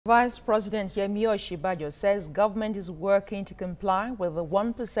Vice President Yemi Osinbajo says government is working to comply with the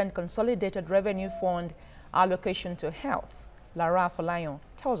 1% consolidated revenue fund allocation to health. Lara Folayon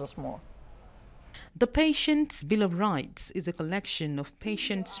tells us more. The Patient's Bill of Rights is a collection of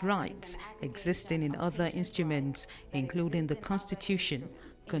patients' rights existing in other instruments, including the Constitution,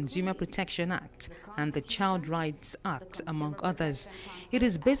 Consumer Protection Act, and the Child Rights Act, among others. It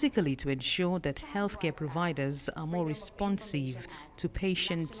is basically to ensure that healthcare providers are more responsive to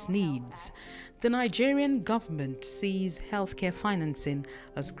patients' needs. The Nigerian government sees healthcare financing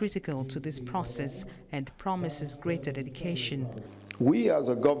as critical to this process and promises greater dedication. We as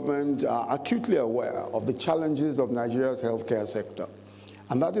a government are acutely aware of the challenges of Nigeria's healthcare sector,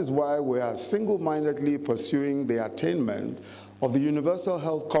 and that is why we are single-mindedly pursuing the attainment of the universal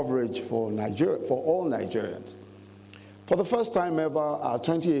health coverage for all Nigerians. For the first time ever, our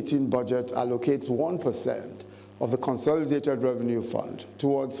 2018 budget allocates 1% of the Consolidated Revenue Fund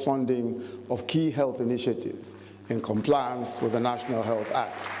towards funding of key health initiatives in compliance with the National Health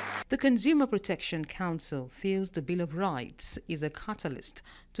Act. The Consumer Protection Council feels the Bill of Rights is a catalyst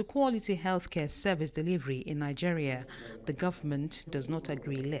to quality healthcare service delivery in Nigeria. The government does not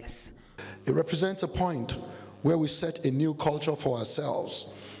agree less. It represents a point where we set a new culture for ourselves.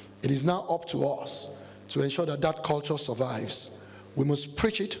 It is now up to us to ensure that that culture survives. We must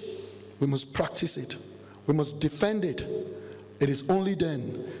preach it, we must practice it, we must defend it. It is only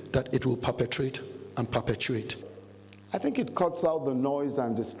then that it will perpetrate and perpetuate. I think it cuts out the noise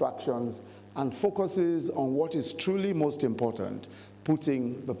and distractions and focuses on what is truly most important,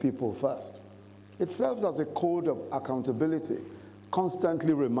 putting the people first. It serves as a code of accountability,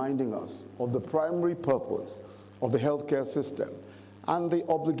 constantly reminding us of the primary purpose of the healthcare system and the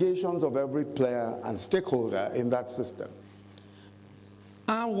obligations of every player and stakeholder in that system.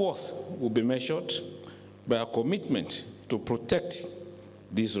 Our worth will be measured by our commitment to protect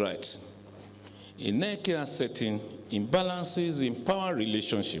these rights. In a care setting, imbalances in power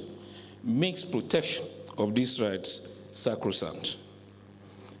relationship makes protection of these rights sacrosanct,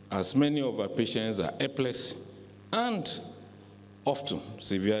 as many of our patients are helpless and often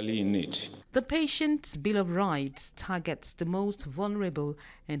severely in need. The Patient's Bill of Rights targets the most vulnerable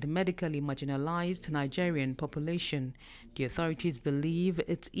and medically marginalized Nigerian population. The authorities believe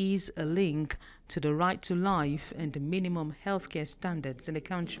it is a link to the right to life and the minimum healthcare standards in the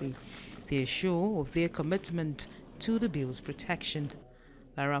country. They are sure of their commitment to the bill's protection.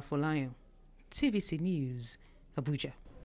 Lara Folayon, TVC News, Abuja.